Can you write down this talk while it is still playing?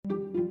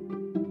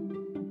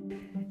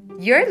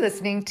You're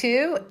listening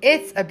to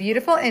It's a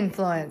Beautiful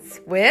Influence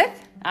with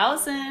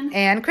Allison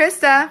and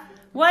Krista.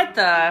 What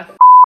the?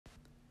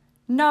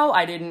 No,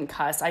 I didn't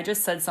cuss. I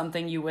just said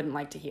something you wouldn't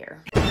like to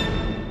hear.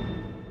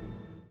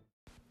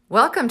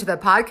 Welcome to the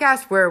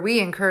podcast where we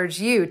encourage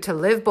you to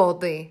live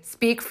boldly,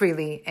 speak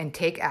freely, and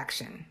take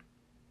action.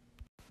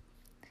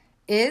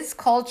 Is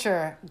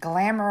culture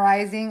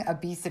glamorizing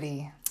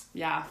obesity?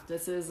 Yeah,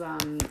 this is,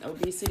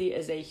 obesity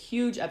is a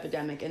huge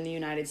epidemic in the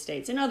United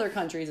States, in other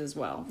countries as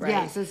well, right?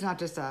 Yes, it's not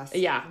just us.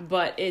 Yeah,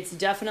 but it's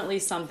definitely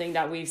something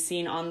that we've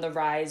seen on the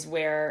rise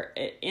where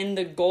in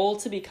the goal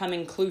to become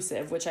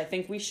inclusive, which I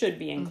think we should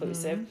be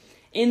inclusive,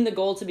 in the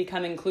goal to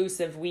become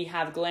inclusive, we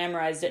have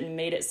glamorized it and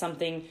made it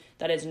something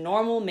that is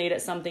normal, made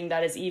it something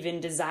that is even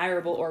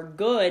desirable or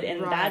good,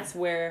 and that's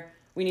where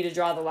we need to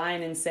draw the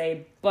line and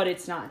say, but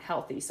it's not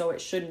healthy, so it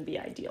shouldn't be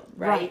ideal,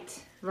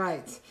 right?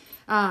 Right.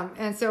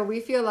 And so we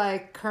feel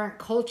like current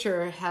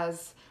culture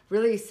has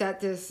really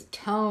set this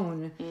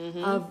tone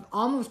of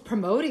almost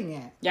promoting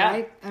it. Yeah,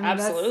 right? I mean,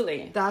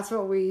 absolutely. That's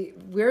what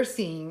we're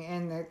seeing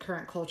in the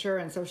current culture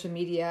and social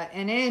media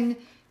and in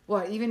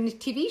even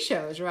TV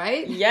shows,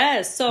 right?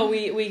 Yes. So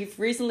we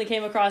recently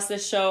came across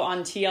this show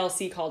on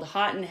TLC called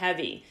Hot and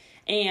Heavy.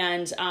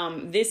 And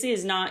this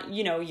is not,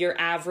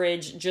 your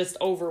average just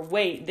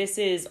overweight. This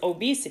is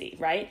obesity,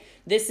 right?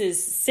 This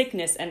is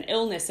sickness and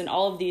illness and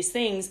all of these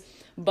things.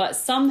 But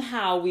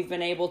somehow we've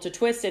been able to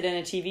twist it in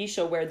a TV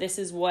show where this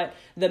is what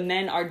the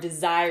men are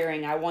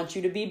desiring. I want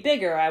you to be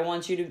bigger. I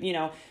want you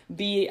to,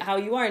 be how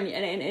you are. And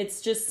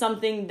it's just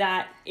something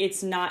that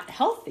it's not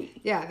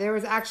healthy. Yeah, there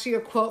was actually a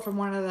quote from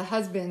one of the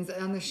husbands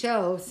on the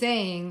show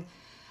saying,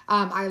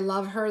 I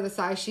love her the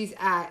size she's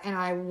at, and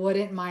I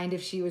wouldn't mind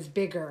if she was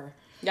bigger.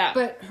 Yeah.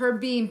 But her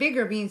being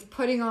bigger means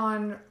putting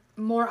on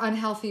more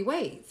unhealthy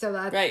weight. So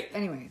that's, right.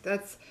 Anyway,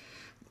 that's...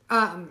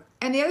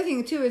 And the other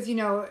thing, too, is,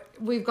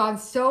 we've gone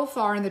so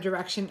far in the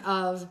direction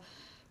of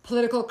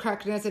political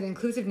correctness and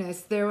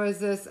inclusiveness. There was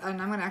this, and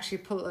I'm going to actually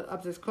pull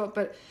up this quote,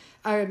 but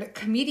a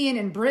comedian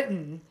in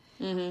Britain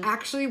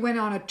actually went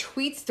on a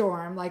tweet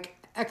storm, like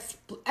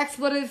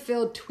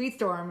expletive-filled tweet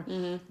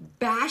storm,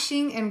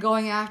 bashing and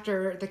going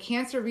after the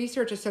Cancer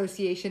Research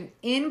Association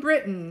in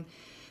Britain,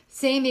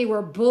 saying they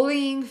were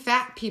bullying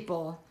fat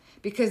people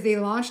because they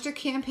launched a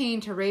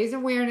campaign to raise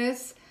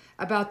awareness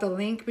about the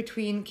link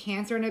between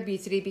cancer and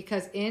obesity,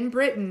 because in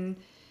Britain,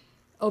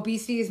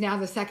 obesity is now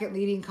the second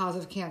leading cause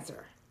of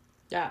cancer.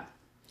 Yeah.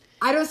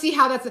 I don't see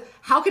how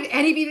could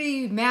anybody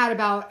be mad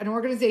about an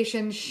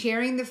organization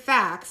sharing the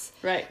facts?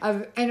 Right.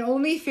 And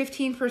only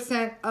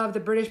 15% of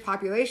the British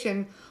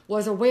population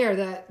was aware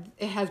that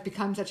it has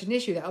become such an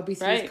issue, that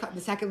obesity is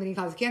the second leading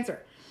cause of cancer.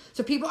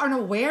 So people aren't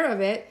aware of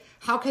it.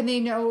 How can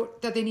they know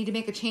that they need to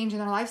make a change in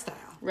their lifestyle?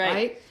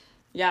 Right?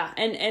 Yeah,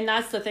 and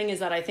that's the thing,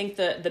 is that I think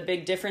the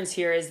big difference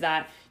here is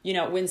that,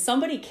 when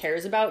somebody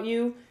cares about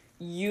you,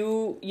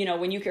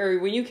 when you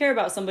care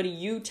about somebody,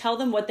 you tell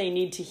them what they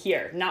need to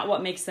hear, not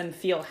what makes them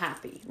feel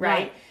happy,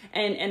 right?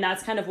 And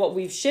that's kind of what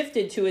we've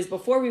shifted to, is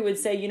before we would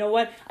say, you know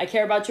what, I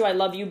care about you, I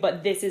love you,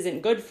 but this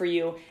isn't good for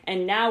you.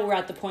 And now we're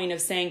at the point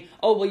of saying,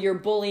 oh, well, you're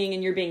bullying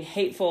and you're being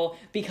hateful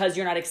because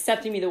you're not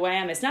accepting me the way I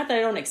am. It's not that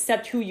I don't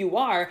accept who you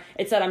are.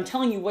 It's that I'm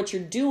telling you what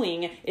you're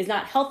doing is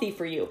not healthy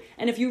for you.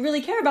 And if you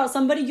really care about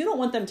somebody, you don't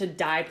want them to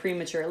die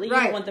prematurely. You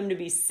don't want them to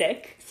be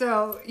sick.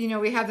 So,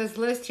 we have this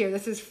list here.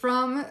 This is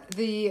from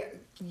the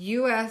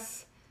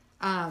U.S.,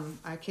 I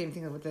can't even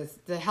think of what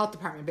the health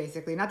department,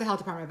 basically. Not the health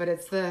department, but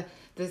it's the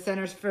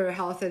Centers for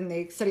Health, and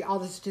they study all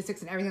the statistics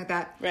and everything like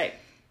that. Right.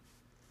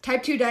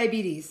 Type 2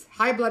 diabetes,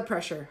 high blood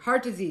pressure,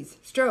 heart disease,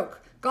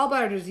 stroke,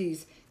 gallbladder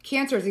disease,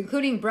 cancers,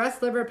 including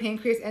breast, liver,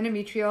 pancreas,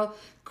 endometrial,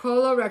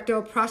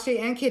 colorectal, prostate,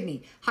 and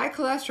kidney, high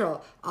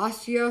cholesterol,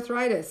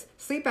 osteoarthritis,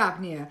 sleep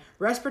apnea,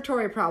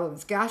 respiratory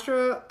problems,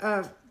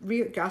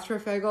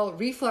 gastroesophageal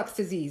reflux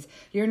disease,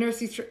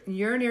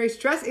 urinary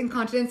stress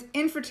incontinence,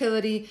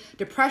 infertility,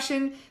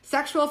 depression,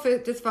 sexual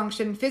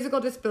dysfunction, physical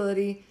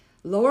disability,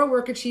 lower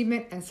work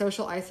achievement, and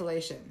social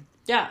isolation.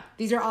 Yeah.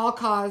 These are all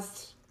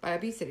caused by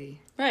obesity.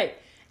 Right.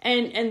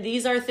 And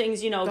these are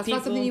things, That's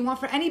not something you want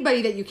for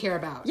anybody that you care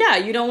about. Yeah,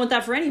 you don't want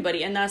that for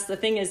anybody. And that's the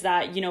thing, is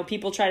that,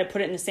 people try to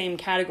put it in the same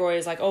category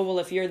as like, oh, well,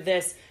 if you're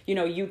this,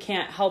 you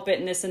can't help it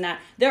and this and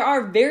that. There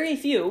are very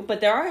few, but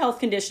there are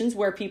health conditions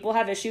where people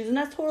have issues, and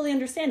that's totally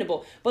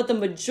understandable. But the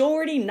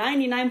majority,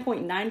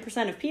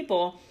 99.9% of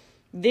people,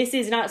 this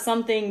is not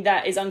something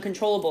that is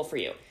uncontrollable for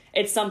you.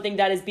 It's something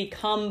that has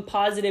become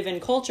positive in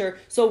culture.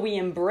 So we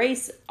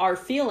embrace our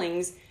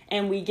feelings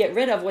and we get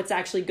rid of what's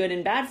actually good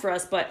and bad for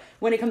us. But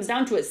when it comes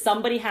down to it,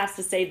 somebody has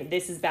to say that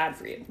this is bad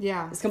for you.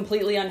 Yeah. It's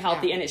completely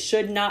unhealthy, and it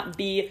should not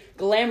be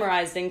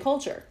glamorized in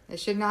culture. It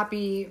should not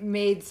be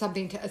made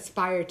something to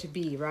aspire to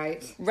be,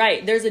 right?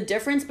 Right. There's a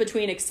difference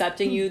between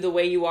accepting you the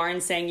way you are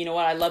and saying, you know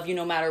what, I love you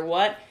no matter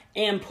what,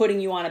 and putting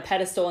you on a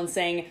pedestal and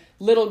saying,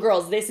 little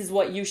girls, this is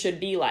what you should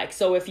be like.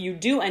 So if you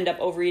do end up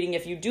overeating,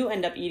 if you do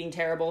end up eating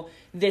terrible,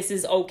 this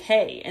is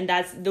okay. And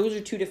those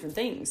are two different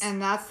things.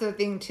 And that's the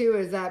thing too,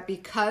 is that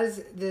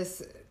because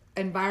this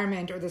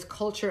environment or this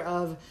culture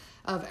of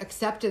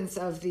acceptance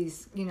of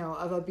these,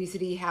 of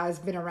obesity has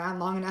been around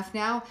long enough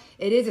now.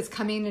 It's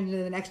coming into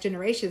the next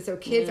generation. So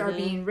kids are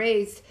being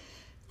raised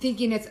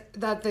thinking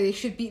that they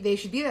should be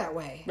that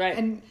way. Right.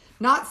 And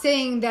not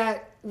saying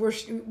that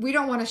we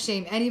don't want to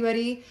shame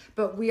anybody,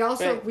 but we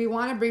also, we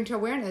want to bring to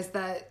awareness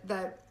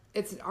that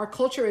our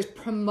culture is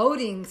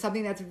promoting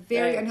something that's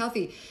very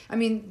unhealthy. I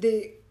mean,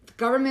 the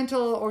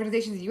governmental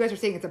organizations in the U.S. are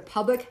saying it's a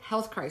public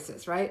health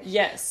crisis, right?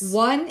 Yes.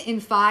 1 in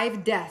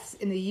 5 deaths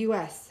in the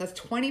U.S., that's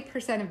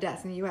 20% of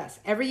deaths in the U.S.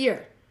 every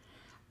year,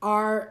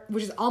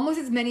 which is almost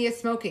as many as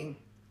smoking,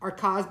 are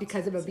caused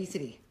because of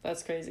obesity.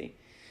 That's crazy.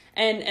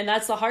 And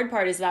that's the hard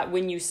part, is that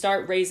when you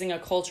start raising a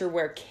culture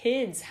where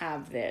kids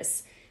have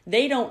this,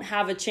 they don't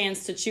have a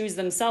chance to choose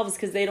themselves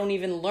because they don't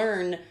even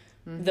learn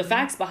the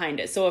facts behind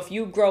it. So if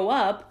you grow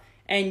up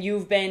and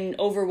you've been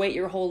overweight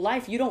your whole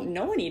life, you don't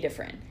know any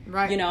different,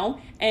 right?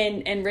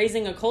 And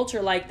raising a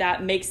culture like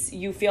that makes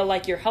you feel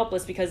like you're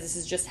helpless because this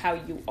is just how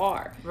you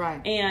are.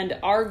 Right. And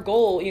our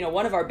goal,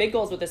 one of our big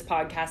goals with this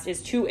podcast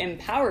is to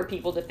empower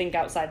people to think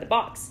outside the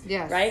box.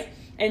 Yes. Right.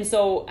 And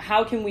so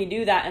how can we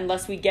do that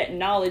unless we get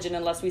knowledge and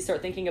unless we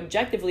start thinking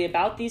objectively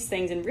about these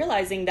things and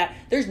realizing that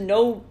there's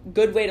no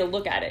good way to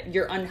look at it.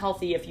 You're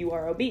unhealthy if you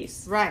are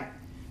obese. Right.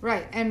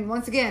 Right. And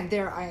once again,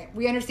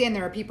 we understand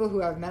there are people who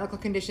have medical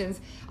conditions.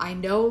 I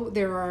know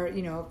there are,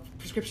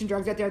 prescription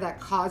drugs out there that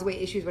cause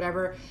weight issues,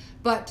 whatever.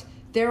 But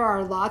there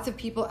are lots of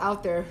people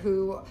out there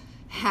who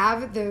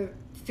have the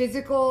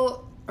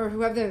physical or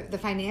who have the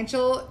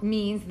financial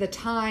means, the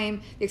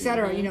time, et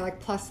cetera, like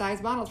plus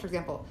size models, for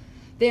example.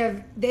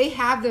 They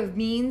have the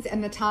means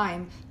and the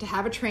time to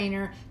have a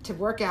trainer, to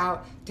work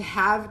out,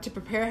 to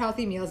prepare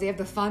healthy meals. They have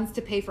the funds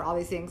to pay for all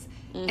these things,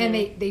 and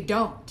they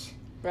don't.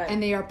 Right.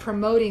 And they are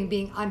promoting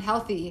being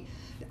unhealthy.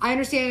 I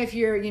understand if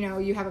you're,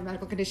 you have a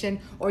medical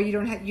condition, or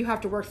you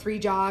have to work 3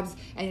 jobs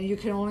and you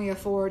can only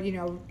afford,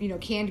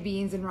 canned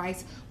beans and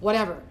rice,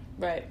 whatever.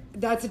 Right.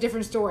 That's a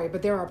different story.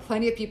 But there are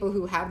plenty of people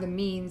who have the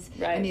means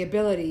and the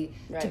ability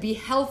to be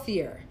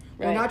healthier.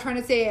 Right. We're not trying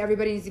to say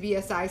everybody needs to be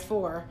a size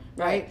 4,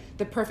 right?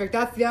 The perfect.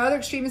 That's the other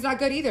extreme is not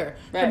good either.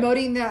 Right.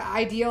 Promoting the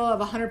ideal of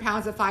 100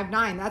 pounds at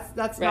 5'9",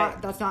 that's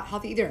not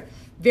healthy either.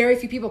 Very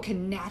few people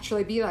can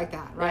naturally be like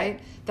that,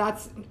 right?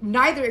 That's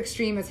neither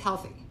extreme is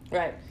healthy.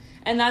 Right.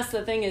 And that's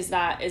the thing is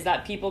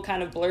that people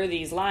kind of blur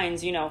these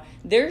lines.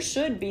 There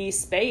should be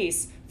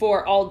space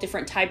for all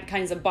different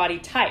kinds of body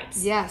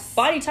types. Yes.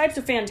 Body types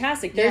are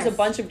fantastic. There's a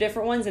bunch of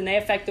different ones, and they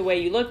affect the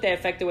way you look, they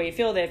affect the way you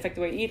feel, they affect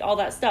the way you eat, all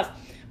that stuff.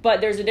 But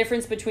there's a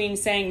difference between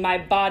saying my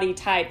body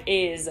type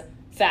is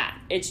fat.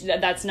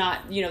 That's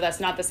not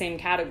the same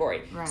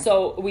category. Right.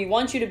 So we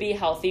want you to be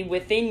healthy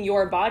within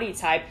your body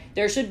type.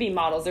 There should be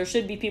models. There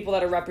should be people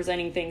that are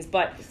representing things,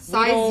 but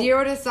size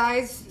 0 to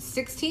size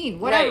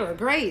 16, whatever.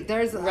 Great.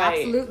 There's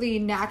absolutely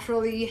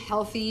naturally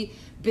healthy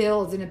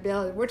builds and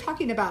ability. We're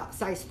talking about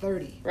size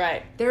 30.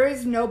 Right. There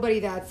is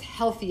nobody that's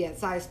healthy at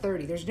size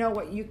 30. There's no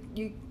what you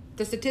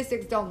the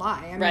statistics don't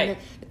lie. I mean,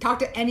 talk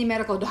to any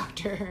medical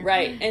doctor.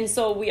 Right. And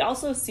so we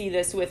also see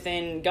this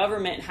within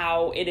government,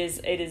 how it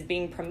is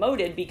being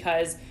promoted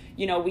because,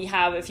 we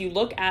have, if you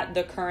look at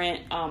the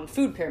current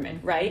food pyramid,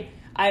 right?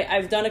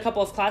 I've done a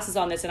couple of classes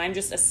on this, and I'm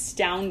just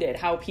astounded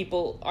how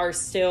people are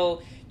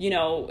still,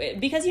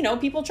 because,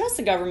 people trust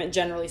the government,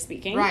 generally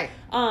speaking. Right.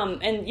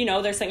 And,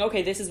 they're saying,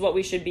 okay, this is what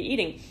we should be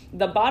eating.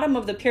 The bottom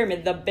of the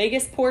pyramid, the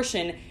biggest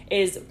portion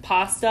is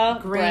pasta,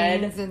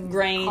 grains, bread,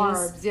 grains,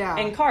 carbs,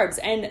 and carbs.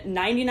 And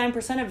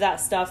 99% of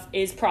that stuff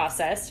is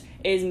processed,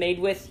 is made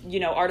with,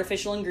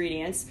 artificial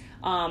ingredients.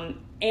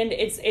 And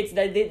it's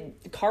the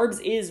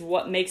carbs is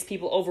what makes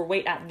people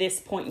overweight at this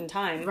point in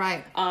time.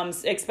 Right.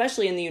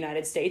 Especially in the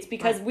United States,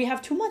 because we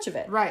have too much of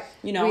it. Right.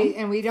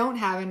 And we don't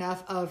have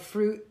enough of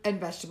fruit and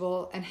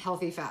vegetable and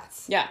healthy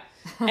fats. Yeah.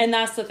 And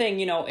that's the thing,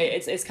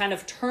 it's kind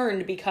of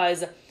turned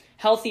because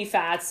healthy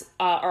fats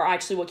are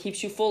actually what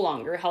keeps you full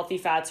longer. Healthy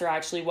fats are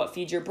actually what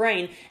feeds your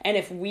brain. And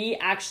if we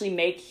actually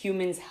make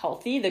humans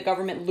healthy, the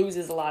government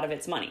loses a lot of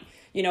its money.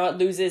 It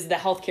loses the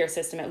healthcare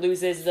system. It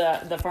loses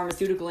the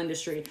pharmaceutical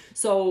industry.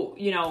 So,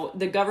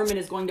 the government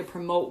is going to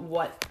promote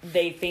what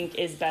they think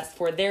is best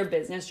for their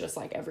business, just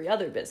like every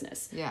other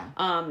business. Yeah.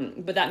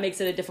 But that makes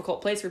it a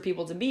difficult place for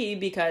people to be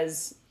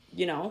because,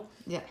 Yeah.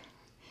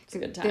 It's a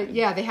good time.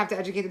 They have to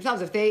educate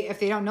themselves. If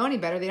they don't know any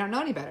better, they don't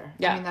know any better.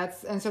 Yeah. I mean,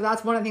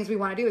 that's one of the things we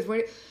want to do is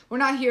we're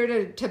not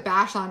here to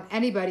bash on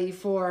anybody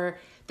for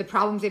the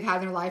problems they've had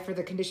in their life or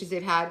the conditions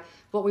they've had.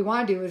 What we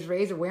want to do is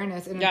raise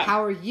awareness and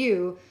empower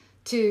you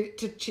to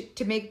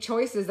make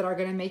choices that are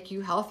going to make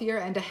you healthier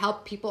and to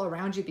help people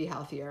around you be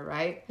healthier,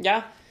 right?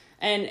 Yeah.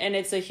 And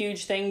it's a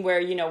huge thing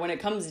where, when it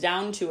comes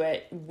down to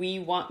it, we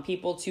want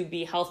people to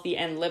be healthy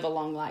and live a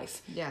long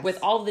life. Yes. With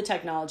all of the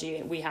technology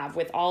that we have,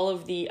 with all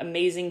of the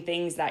amazing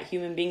things that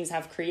human beings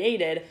have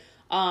created,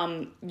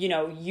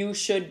 you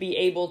should be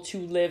able to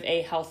live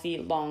a healthy,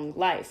 long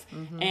life.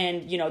 Mm-hmm.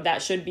 And,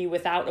 that should be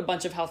without a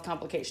bunch of health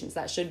complications.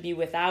 That should be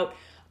without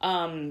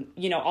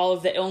all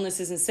of the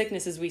illnesses and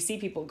sicknesses we see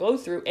people go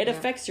through, it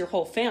affects your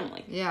whole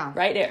family. Yeah.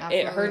 Right?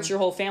 It hurts your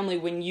whole family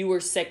when you were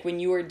sick, when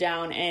you were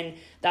down. And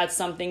that's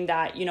something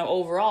that,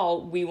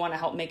 overall, we want to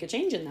help make a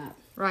change in that.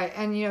 Right.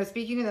 And,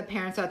 speaking to the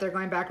parents out there,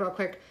 going back real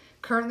quick,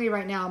 currently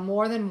right now,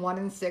 more than 1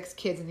 in 6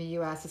 kids in the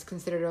U.S. is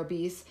considered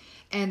obese.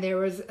 And there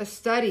was a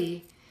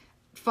study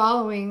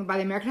following by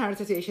the American Heart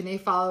Association. They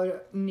followed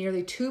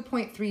nearly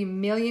 2.3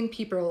 million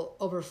people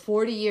over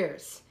 40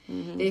 years.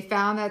 Mm-hmm. They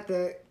found that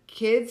the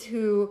kids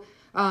who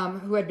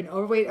had been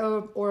overweight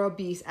or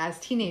obese as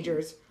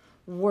teenagers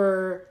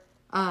were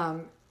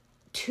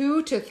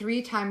 2 to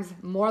 3 times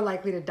more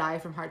likely to die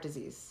from heart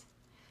disease.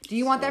 Do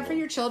you want that for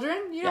your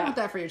children? You don't want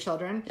that for your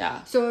children.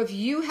 Yeah. So if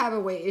you have a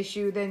weight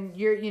issue, then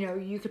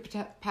you could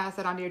pass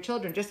that on to your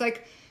children. Just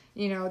like,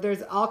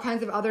 there's all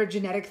kinds of other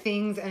genetic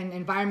things and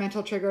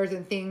environmental triggers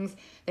and things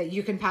that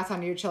you can pass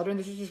on to your children.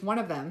 This is just one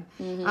of them.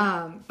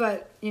 Mm-hmm.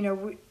 But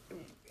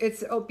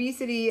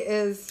obesity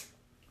is,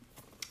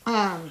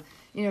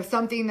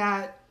 something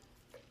that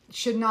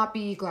should not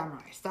be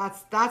glamorized.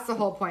 That's the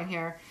whole point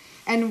here.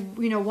 And,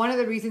 one of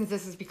the reasons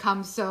this has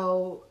become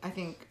so, I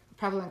think,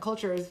 prevalent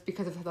culture is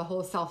because of the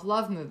whole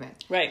self-love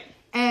movement. Right.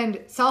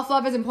 And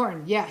self-love is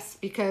important, yes,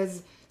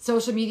 because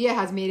social media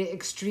has made it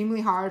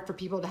extremely hard for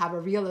people to have a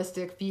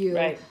realistic view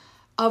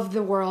of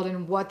the world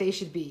and what they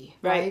should be,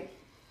 right?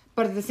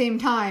 But at the same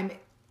time,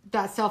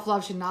 that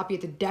self-love should not be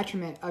at the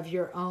detriment of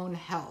your own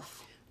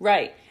health.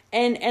 Right.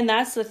 And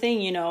that's the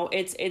thing,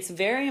 it's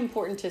very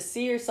important to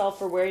see yourself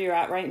for where you're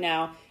at right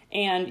now,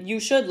 and you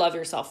should love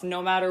yourself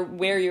no matter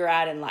where you're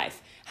at in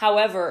life.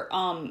 However,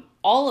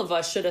 all of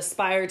us should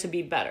aspire to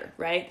be better,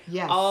 right?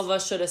 Yes. All of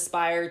us should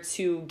aspire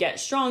to get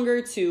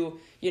stronger, to,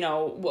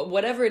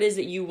 whatever it is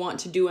that you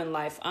want to do in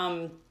life.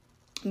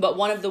 But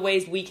one of the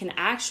ways we can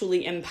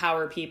actually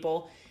empower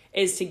people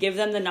is to give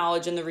them the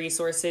knowledge and the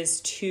resources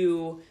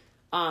to,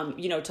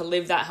 to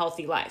live that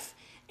healthy life.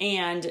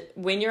 And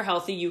when you're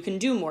healthy, you can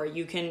do more,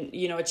 you can,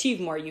 achieve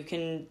more, you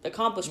can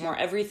accomplish more,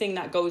 everything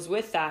that goes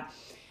with that.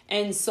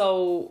 And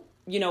so,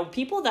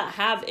 people that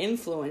have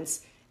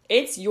influence,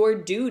 it's your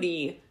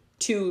duty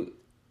to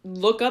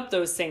look up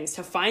those things,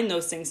 to find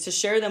those things, to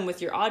share them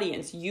with your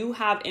audience. You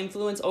have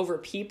influence over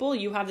people.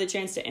 You have the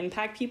chance to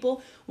impact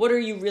people. What are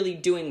you really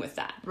doing with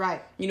that?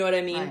 Right. You know what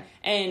I mean?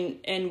 Right.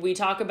 And we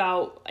talk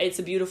about it's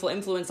a beautiful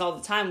influence all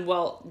the time.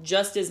 Well,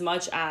 just as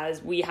much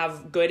as we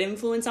have good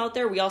influence out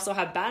there, we also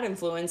have bad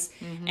influence.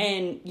 Mm-hmm.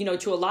 And,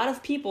 to a lot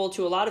of people,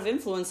 to a lot of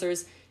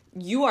influencers,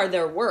 you are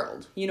their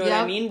world. You know what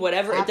I mean?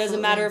 Whatever. Absolutely. It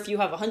doesn't matter if you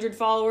have 100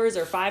 followers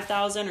or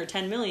 5,000 or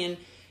 10 million.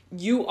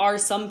 You are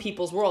some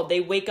people's world. They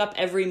wake up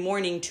every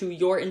morning to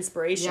your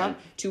inspiration,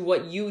 to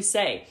what you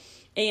say.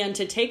 And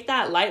to take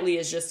that lightly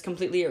is just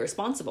completely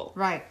irresponsible.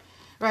 Right.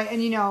 Right.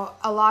 And,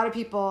 a lot of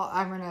people,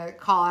 I'm going to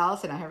call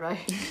Allison out here,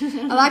 right?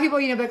 A lot of people,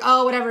 be like,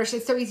 oh, whatever.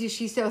 It's so easy.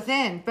 She's so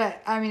thin.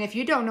 But, if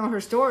you don't know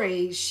her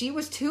story, she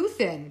was too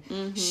thin.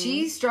 Mm-hmm.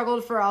 She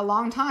struggled for a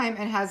long time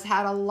and has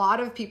had a lot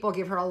of people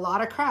give her a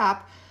lot of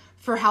crap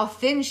for how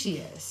thin she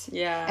is.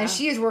 Yeah. And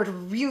she has worked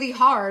really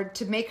hard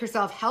to make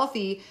herself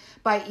healthy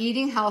by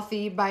eating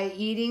healthy, by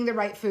eating the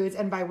right foods,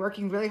 and by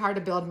working really hard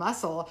to build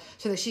muscle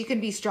so that she can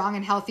be strong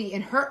and healthy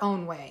in her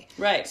own way.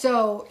 Right.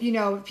 So,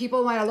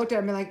 people might have looked at her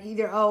and been like,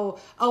 either, oh,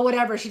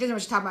 whatever, she doesn't know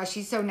what she's talking about.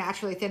 She's so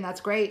naturally thin, that's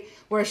great.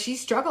 Whereas she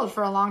struggled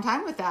for a long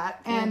time with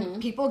that.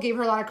 And people gave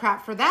her a lot of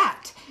crap for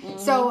that. Mm-hmm.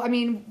 So,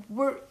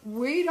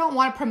 we don't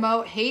want to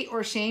promote hate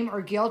or shame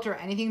or guilt or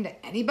anything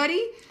to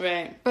anybody.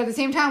 Right. But at the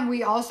same time,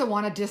 we also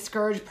want to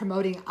discourage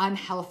promoting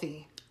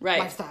unhealthy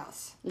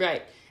lifestyles.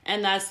 Right.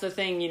 And that's the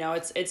thing,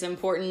 it's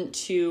important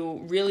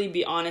to really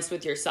be honest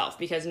with yourself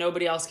because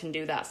nobody else can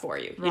do that for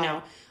you.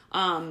 Right.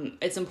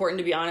 It's important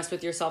to be honest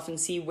with yourself and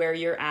see where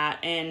you're at.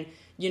 And,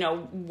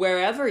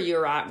 wherever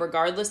you're at,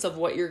 regardless of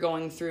what you're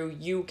going through,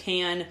 you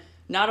can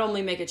not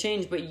only make a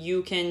change, but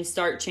you can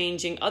start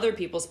changing other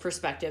people's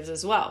perspectives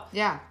as well.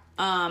 Yeah.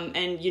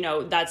 And,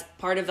 that's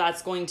part of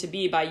that's going to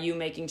be by you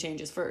making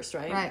changes first,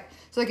 right? Right.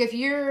 So, if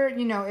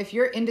if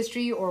your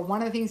industry or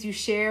one of the things you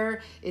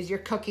share is your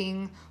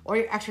cooking or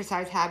your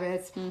exercise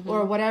habits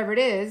or whatever it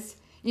is,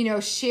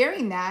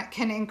 sharing that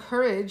can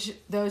encourage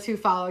those who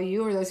follow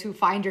you or those who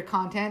find your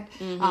content,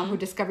 who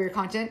discover your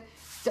content.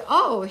 So,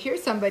 oh,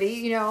 here's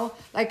somebody,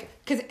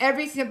 because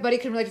everybody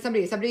can relate to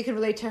somebody. Somebody can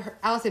relate to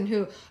Allison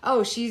who,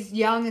 she's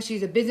young and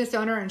she's a business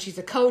owner and she's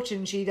a coach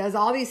and she does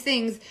all these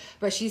things,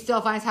 but she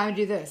still finds time to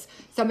do this.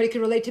 Somebody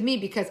can relate to me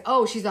because,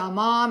 she's a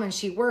mom and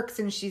she works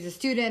and she's a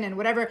student and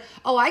whatever.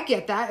 Oh, I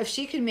get that. If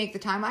she can make the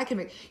time, I can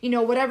make,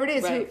 whatever it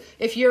is. Right.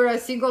 If you're a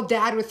single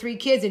dad with 3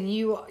 kids and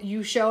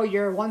you show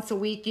your once a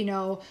week,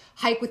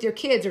 hike with your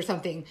kids or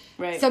something.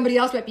 Right. Somebody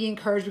else might be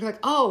encouraged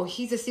because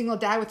he's a single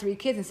dad with 3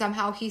 kids and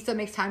somehow he still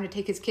makes time to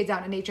take his kids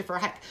out in nature for a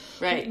hike.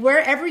 Right.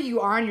 Wherever you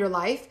are in your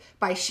life,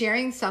 by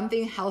sharing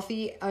something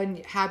healthy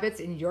and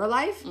habits in your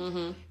life,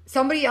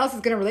 somebody else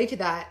is going to relate to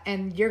that,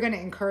 and you're going to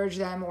encourage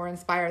them or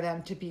inspire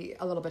them to be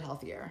a little bit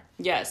healthier.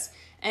 Yes.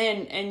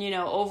 And you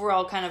know,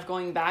 overall, kind of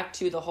going back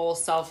to the whole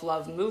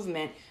self-love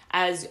movement,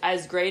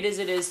 as great as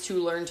it is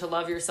to learn to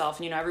love yourself,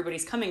 you know,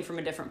 everybody's coming from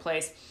a different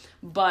place,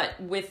 but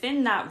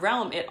within that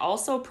realm, it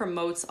also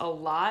promotes a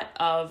lot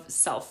of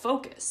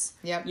self-focus.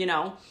 Yep. You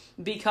know,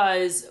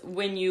 because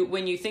when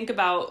you think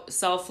about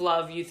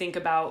self-love, you think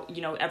about,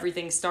 you know,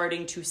 everything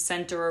starting to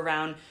center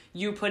around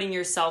you putting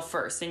yourself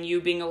first and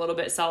you being a little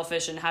bit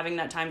selfish and having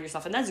that time to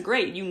yourself. And that's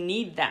great. You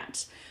need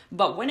that.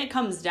 But when it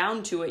comes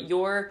down to it,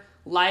 your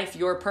life,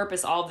 your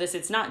purpose, all of this,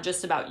 it's not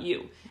just about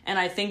you. And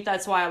I think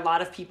that's why a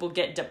lot of people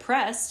get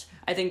depressed.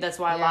 I think that's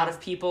why a lot of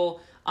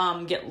people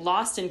get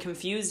lost and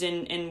confused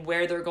in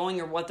where they're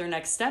going or what their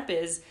next step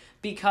is,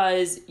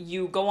 because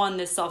you go on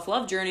this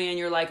self-love journey and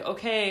you're like,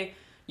 okay,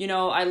 you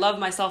know, I love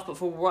myself, but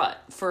for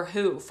what? For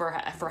who? For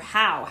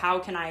how? How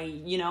can I,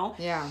 you know?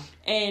 Yeah.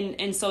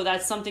 And so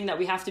that's something that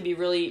we have to be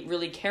really,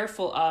 really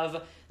careful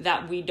of,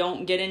 that we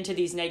don't get into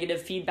these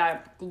negative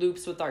feedback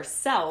loops with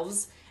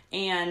ourselves.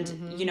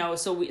 And, you know,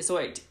 so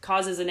it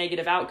causes a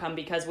negative outcome,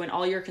 because when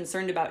all you're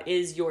concerned about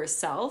is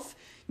yourself,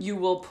 you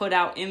will put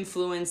out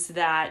influence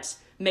that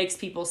makes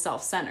people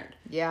self-centered.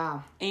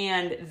 Yeah.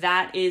 And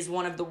that is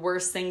one of the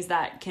worst things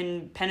that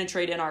can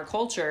penetrate in our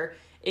culture,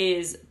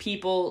 is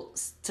people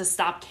to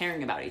stop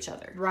caring about each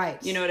other.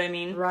 Right. You know what I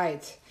mean?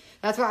 Right.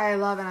 That's why I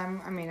love,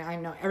 and I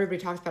know everybody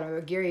talks about it,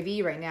 but Gary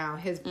Vee right now,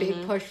 his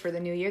big push for the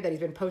new year that he's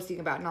been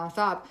posting about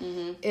nonstop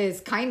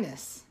is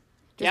kindness.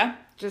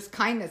 Just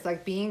kindness,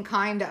 like being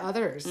kind to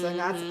others.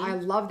 And I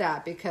love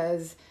that,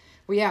 because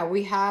we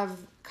have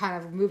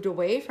kind of moved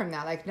away from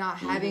that, like not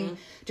having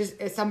just,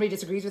 if somebody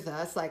disagrees with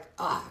us, like,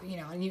 you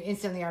know, and you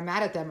instantly are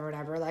mad at them or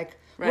whatever, like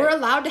we're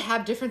allowed to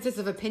have differences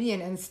of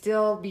opinion and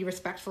still be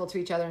respectful to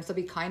each other and still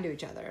be kind to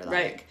each other.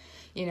 Like,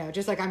 you know,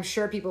 just like I'm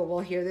sure people will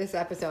hear this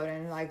episode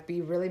and like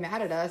be really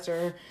mad at us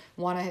or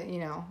want to, you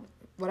know,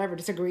 whatever,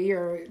 disagree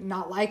or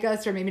not like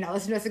us or maybe not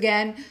listen to us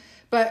again.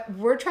 But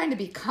we're trying to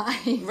be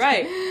kind.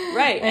 Right.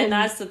 And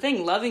that's the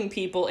thing. Loving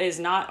people is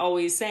not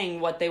always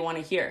saying what they want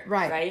to hear.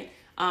 Right.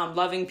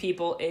 Loving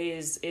people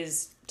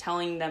is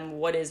telling them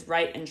what is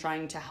right and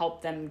trying to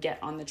help them get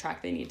on the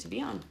track they need to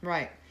be on.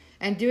 Right.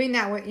 And doing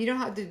that, you don't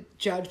have to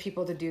judge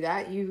people to do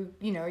that. You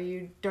know,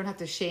 you don't have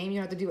to shame. You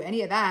don't have to do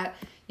any of that.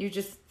 You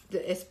just,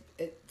 it's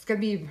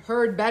going to be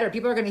heard better.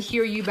 People are going to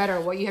hear you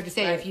better, what you have to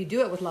say, if you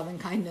do it with love and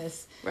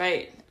kindness.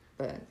 Right.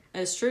 But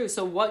it's true.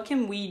 So what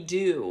can we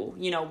do?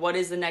 You know, what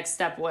is the next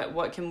step?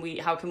 How can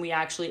we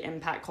actually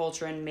impact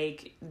culture and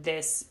make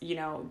this, you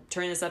know,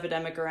 turn this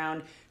epidemic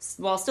around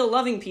while still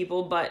loving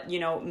people, but, you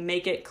know,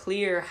 make it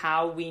clear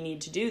how we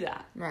need to do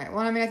that. Right. Well,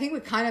 I mean, I think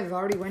we kind of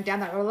already went down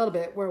that a little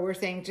bit, where we're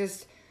saying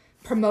just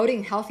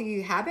promoting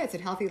healthy habits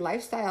and healthy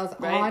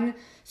lifestyles on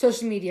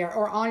social media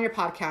or on your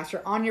podcast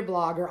or on your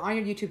blog or on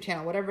your YouTube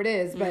channel, whatever it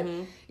is. But,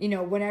 you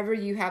know, whenever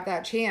you have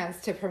that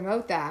chance to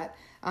promote that,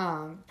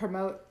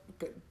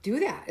 do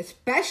that,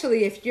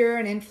 especially if you're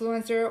an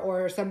influencer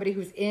or somebody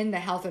who's in the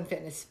health and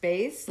fitness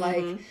space.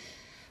 Like,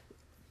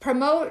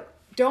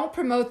 don't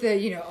promote the,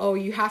 you know, oh,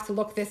 you have to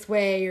look this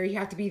way or you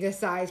have to be this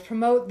size.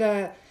 Promote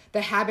the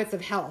habits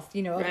of health,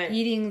 you know, of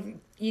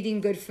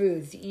eating good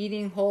foods,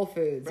 eating whole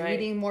foods,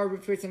 eating more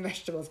fruits and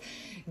vegetables,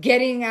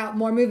 getting out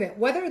more movement,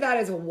 whether that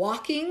is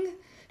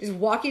just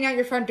walking out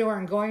your front door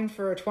and going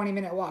for a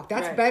 20-minute walk.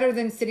 That's better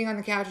than sitting on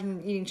the couch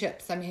and eating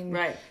chips. I mean,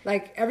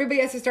 like,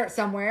 everybody has to start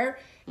somewhere.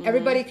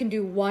 Everybody can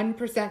do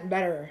 1%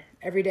 better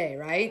every day,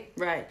 right?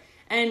 Right.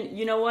 And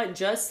you know what?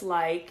 Just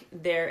like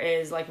there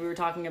is, like we were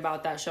talking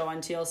about that show on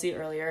TLC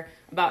earlier,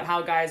 about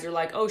how guys are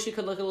like, oh, she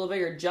could look a little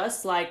bigger.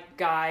 Just like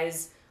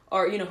guys,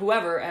 or, you know,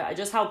 whoever,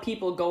 just how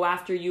people go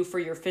after you for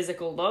your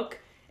physical look.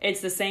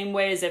 It's the same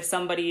way as if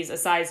somebody's a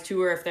size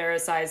 2 or if they're a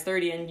size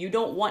 30, and you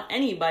don't want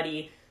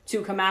anybody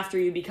to come after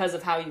you because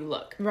of how you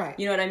look. Right.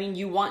 You know what I mean?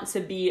 You want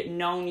to be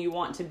known, you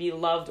want to be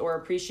loved or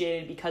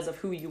appreciated because of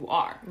who you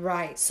are.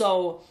 Right.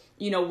 So,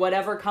 you know,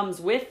 whatever comes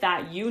with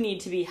that, you need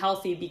to be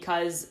healthy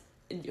because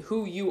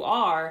who you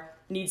are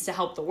needs to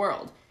help the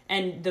world.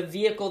 And the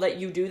vehicle that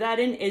you do that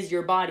in is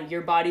your body.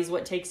 Your body's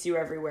what takes you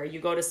everywhere. You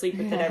go to sleep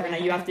with it every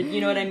night. You have to,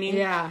 you know what I mean?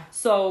 Yeah.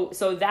 So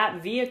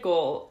that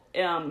vehicle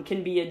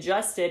can be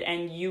adjusted,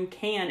 and you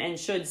can and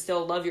should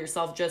still love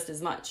yourself just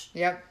as much.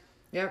 Yep.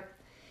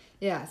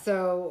 Yeah.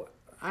 So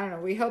I don't know.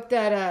 We hope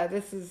that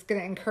this is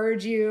going to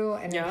encourage you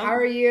and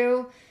empower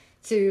you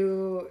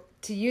to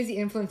use the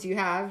influence you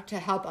have to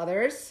help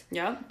others.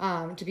 Yeah.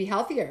 To be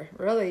healthier,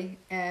 really.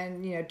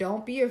 And, you know,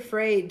 don't be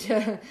afraid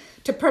to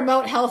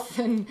promote health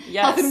and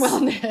health and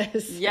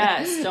wellness.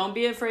 Yes. Don't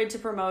be afraid to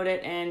promote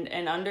it,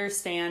 and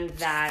understand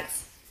that,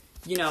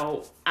 you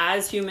know,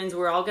 as humans,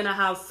 we're all going to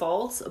have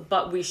faults,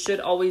 but we should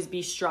always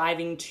be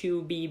striving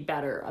to be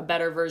better, a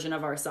better version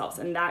of ourselves.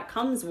 And that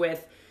comes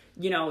with,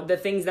 you know, the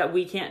things that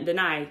we can't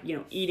deny, you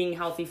know, eating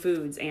healthy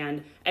foods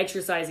and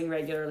exercising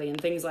regularly and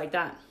things like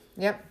that.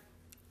 Yep.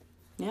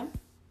 Yeah.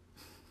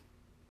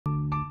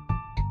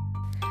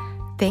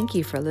 Thank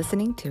you for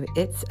listening to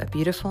It's a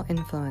Beautiful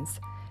Influence.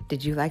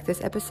 Did you like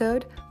this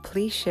episode?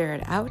 Please share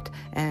it out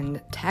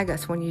and tag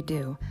us when you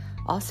do.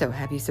 Also,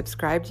 have you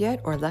subscribed yet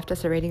or left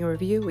us a rating or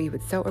review? We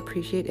would so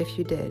appreciate if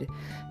you did.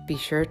 Be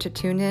sure to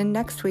tune in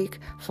next week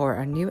for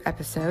a new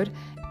episode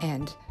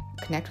and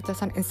connect with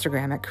us on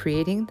Instagram at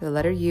creating the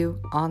letter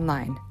U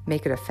online.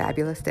 Make it a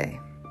fabulous day.